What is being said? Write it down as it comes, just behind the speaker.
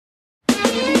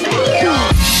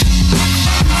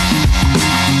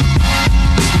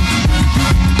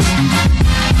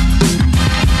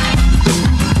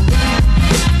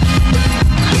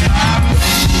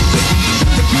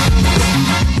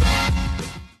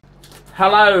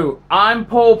Hello, I'm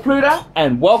Paul Pluta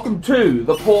and welcome to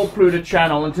the Paul Pluta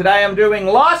channel, and today I'm doing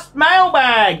Lost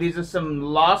Mailbag. These are some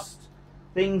lost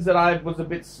things that I was a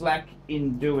bit slack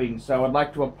in doing, so I'd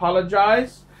like to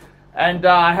apologize. And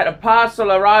I had a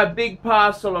parcel arrive, big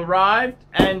parcel arrived,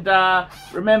 and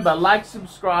remember, like,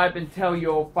 subscribe and tell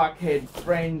your fuckhead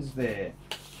friends there.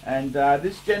 And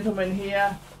this gentleman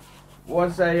here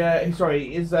was he's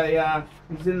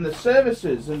in the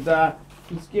services, and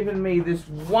he's given me this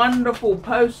wonderful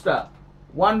poster,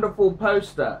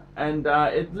 and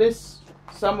it lists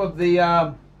some of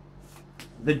the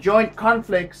joint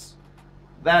conflicts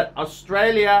that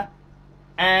Australia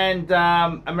and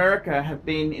America have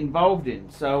been involved in.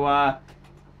 So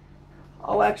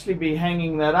I'll actually be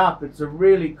hanging that up. It's a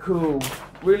really cool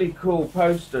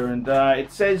poster, and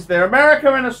it says there,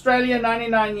 America and Australia,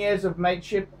 99 years of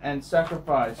mateship and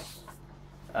sacrifice.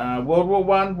 World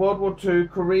War I, World War II,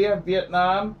 Korea,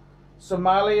 Vietnam,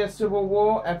 Somalia, Civil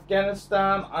War,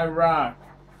 Afghanistan, Iraq.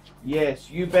 Yes,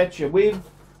 you betcha.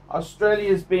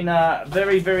 Australia's been a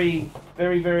very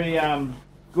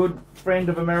good friend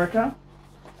of America.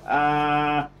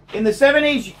 In the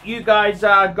 70s, you guys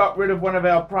got rid of one of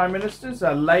our prime ministers,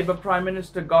 Labour Prime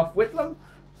Minister Gough Whitlam.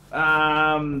 The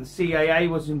CAA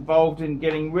was involved in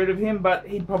getting rid of him, but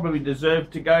he probably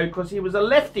deserved to go because he was a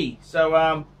lefty.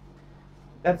 So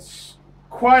that's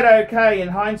quite okay. In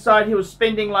hindsight, he was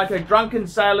spending like a drunken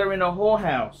sailor in a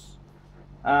whorehouse.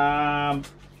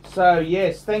 So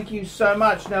yes, thank you so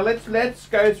much. Now let's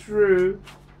go through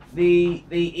the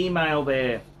email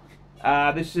there.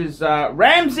 This is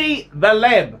Ramsey the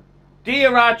Leb.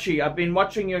 Dear Archie, I've been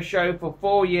watching your show for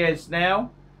 4 years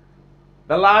now.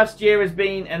 The last year has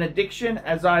been an addiction,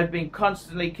 as I've been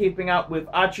constantly keeping up with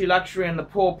ArchieLuxury and the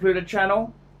Paul Pluta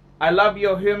channel. I love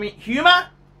your humor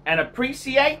and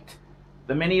appreciate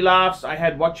the many laughs I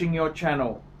had watching your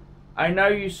channel. I know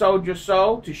you sold your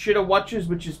soul to shitter watches,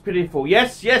 which is pitiful.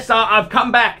 Yes, I've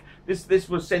come back. This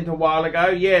was sent a while ago.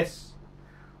 Yes,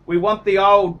 we want the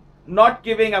old not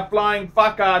giving a flying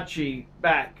fuck Archie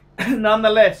back.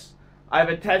 Nonetheless, I've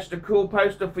attached a cool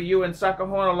poster for you and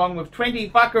Suckerhorn along with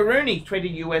 20 fuckaroonies,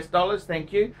 $20 US,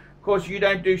 thank you. Of course, you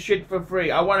don't do shit for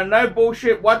free. I want a no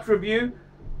bullshit watch review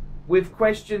with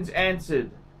questions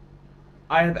answered.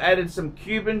 I have added some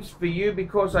Cubans for you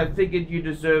because I figured you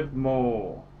deserved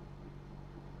more.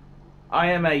 I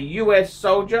am a US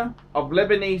soldier of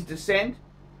Lebanese descent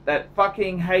that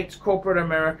fucking hates corporate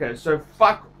America, so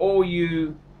fuck all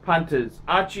you punters.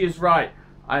 Archie is right.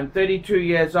 I'm 32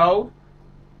 years old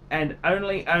and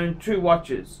only own 2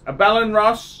 watches. A Bell &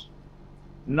 Ross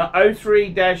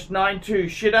 03-92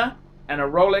 shitter and a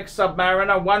Rolex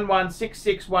Submariner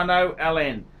 116610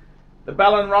 LN. The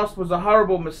Bell & Ross was a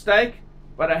horrible mistake,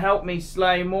 but it helped me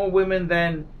slay more women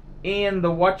than Ian the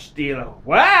watch dealer.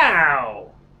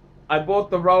 Wow! I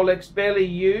bought the Rolex barely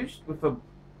used with a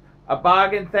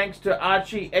bargain thanks to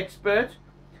Archie Expert.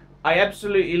 I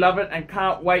absolutely love it and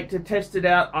can't wait to test it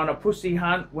out on a pussy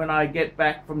hunt when I get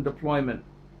back from deployment.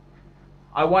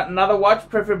 I want another watch,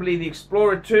 preferably the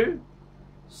Explorer 2,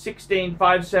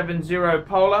 16570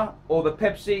 Polar, or the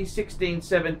Pepsi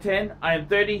 16710. I am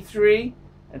 33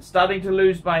 and starting to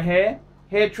lose my hair.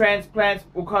 Hair transplants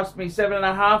will cost me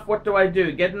 $7.5. What do I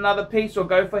do? Get another piece or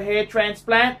go for hair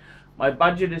transplant? My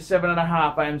budget is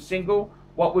 $7.5. I am single.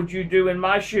 What would you do in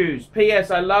my shoes?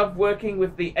 P.S. I love working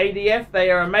with the ADF.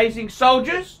 They are amazing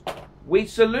soldiers. We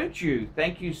salute you.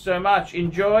 Thank you so much.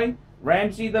 Enjoy,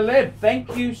 Ramsey the Leb.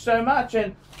 Thank you so much.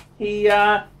 And he,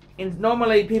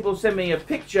 normally people send me a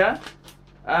picture,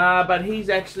 but he's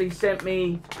actually sent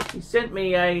me,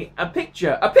 a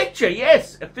picture. A picture,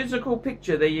 yes, a physical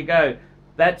picture. There you go.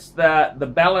 That's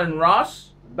the Bell &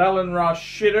 Ross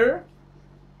shitter.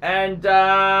 And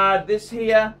this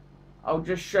here, I'll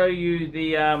just show you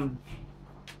the,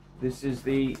 this is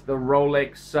the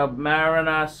Rolex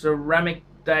Submariner ceramic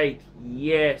date.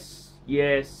 Yes.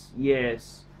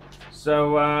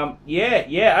 So,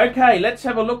 yeah, okay, let's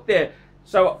have a look there.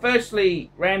 So, firstly,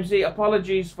 Ramsey,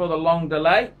 apologies for the long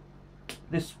delay.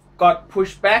 This got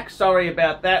pushed back. Sorry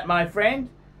about that, my friend.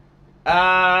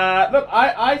 Look,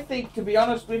 I think, to be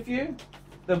honest with you,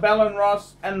 the Bell &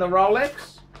 Ross and the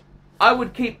Rolex, I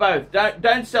would keep both.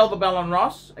 Don't sell the Bell &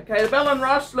 Ross. Okay, the Bell &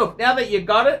 Ross, look, now that you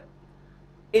got it,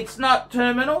 it's not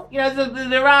terminal. You know,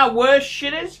 there are worse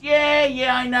shitters.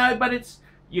 Yeah, I know, but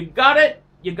you got it,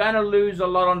 you're going to lose a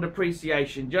lot on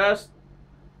depreciation. Just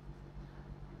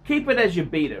keep it as your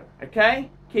beater, okay?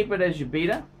 Keep it as your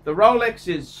beater. The Rolex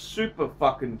is super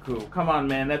fucking cool. Come on,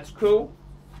 man, that's cool.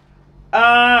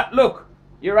 Look,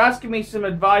 you're asking me some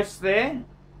advice there.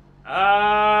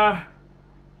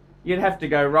 you'd have to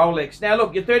go Rolex. Now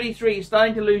look, you're 33, you're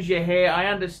starting to lose your hair, I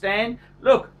understand.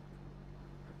 Look,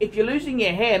 if you're losing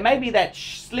your hair, maybe that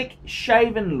slick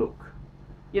shaven look,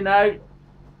 you know,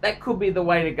 that could be the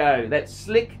way to go. That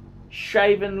slick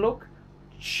shaven look.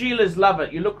 Sheilas love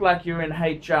it. You look like you're in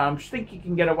HR. I think you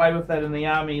can get away with that in the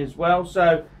army as well.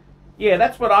 So yeah,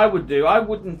 that's what I would do. I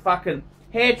wouldn't fucking...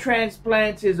 Hair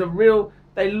transplants is a real...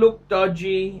 They look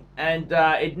dodgy, and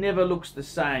it never looks the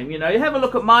same. You know, you have a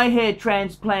look at my hair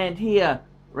transplant here,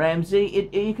 Ramsey.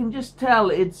 You can just tell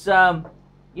it's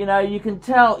you know, you can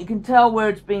tell where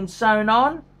it's been sewn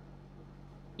on.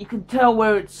 You can tell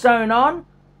where it's sewn on,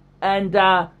 and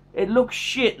it looks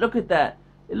shit. Look at that.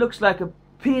 It looks like a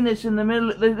penis in the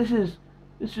middle. This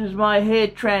is my hair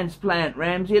transplant,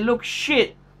 Ramsey. It looks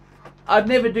shit. I'd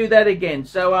never do that again.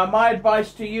 So my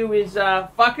advice to you is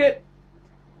fuck it.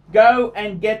 Go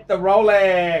and get the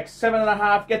Rolex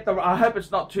 7.5. Get the. I hope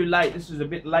it's not too late. This is a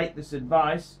bit late, this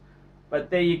advice, but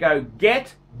there you go.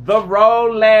 Get the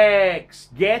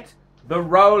Rolex. Get the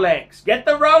Rolex. Get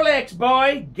the Rolex,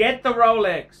 boy. Get the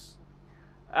Rolex.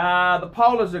 The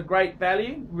Polars are great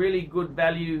value. Really good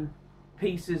value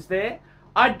pieces there.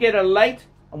 I'd get a late.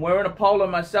 I'm wearing a Polar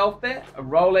myself there. A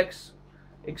Rolex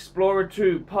Explorer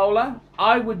 2 Polar.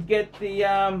 I would get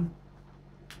the.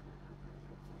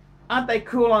 Aren't they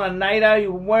cool on a NATO?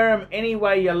 You can wear them any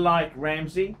way you like,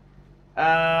 Ramsey.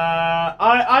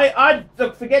 I'd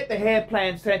forget the hair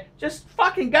plans. Just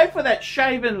fucking go for that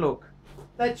shaven look.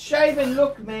 That shaven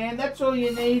look, man. That's all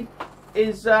you need.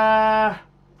 Is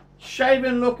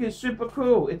shaven look is super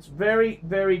cool. It's very,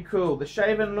 very cool. The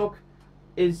shaven look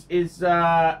is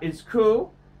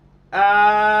cool.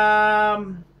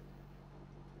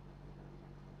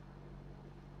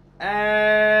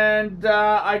 And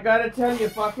I gotta tell you,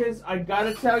 fuckers, I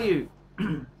gotta tell you,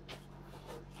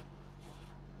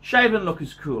 shaven look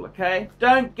is cool, okay?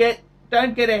 Don't get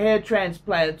a hair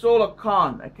transplant. It's all a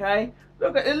con, okay?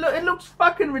 Look, it looks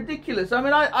fucking ridiculous. I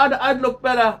mean, I'd look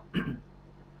better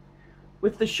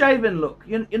with the shaven look.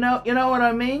 You know what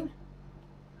I mean?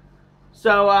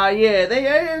 So yeah,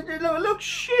 it looks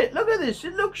shit. Look at this.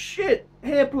 It looks shit.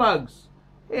 Hair plugs,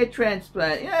 hair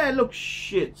transplant. Yeah, it looks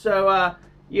shit. So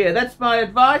yeah, that's my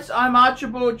advice. I'm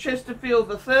Archibald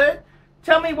Chesterfield III.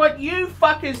 Tell me what you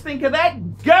fuckers think of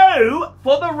that. Go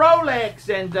for the Rolex.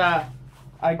 And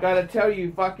I gotta tell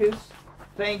you, fuckers,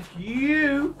 thank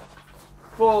you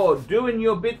for doing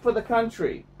your bit for the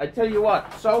country. I tell you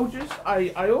what, soldiers,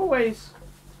 I always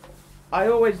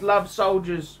love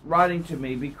soldiers writing to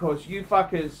me, because you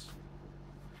fuckers,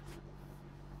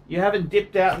 you haven't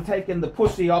dipped out and taken the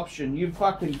pussy option. You've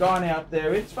fucking gone out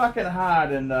there. It's fucking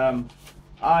hard, and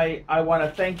I want to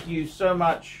thank you so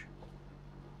much.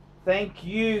 Thank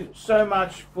you so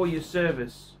much for your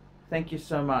service. Thank you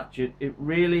so much. It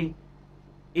really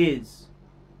is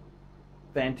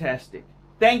fantastic.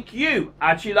 Thank you.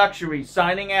 ArchieLuxury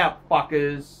signing out,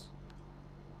 fuckers.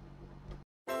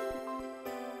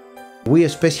 We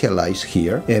specialize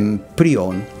here in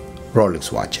pre-owned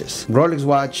Rolex watches. Rolex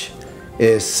watch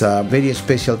is a very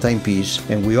special timepiece,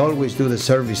 and we always do the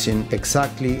servicing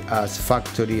exactly as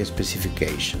factory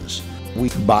specifications. We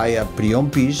buy a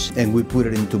pre-owned piece and we put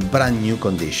it into brand new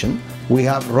condition. We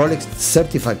have Rolex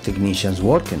certified technicians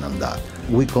working on that.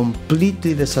 We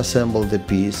completely disassemble the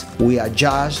piece. We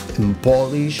adjust and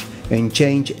polish and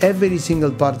change every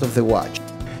single part of the watch.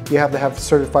 You have to have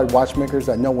certified watchmakers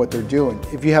that know what they're doing.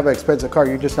 If you have an expensive car,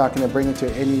 you're just not going to bring it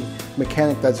to any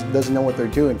mechanic that doesn't know what they're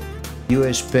doing.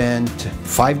 You spend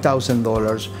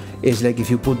 $5,000, it's like if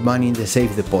you put money in the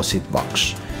safe deposit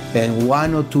box. And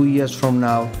 1 or 2 years from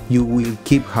now, you will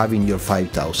keep having your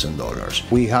 $5,000.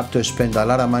 We have to spend a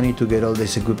lot of money to get all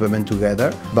this equipment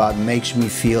together, but makes me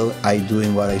feel I'm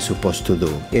doing what I'm supposed to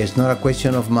do. It's not a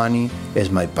question of money, it's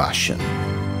my passion.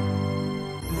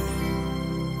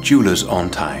 Jewelers on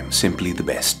time, simply the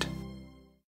best.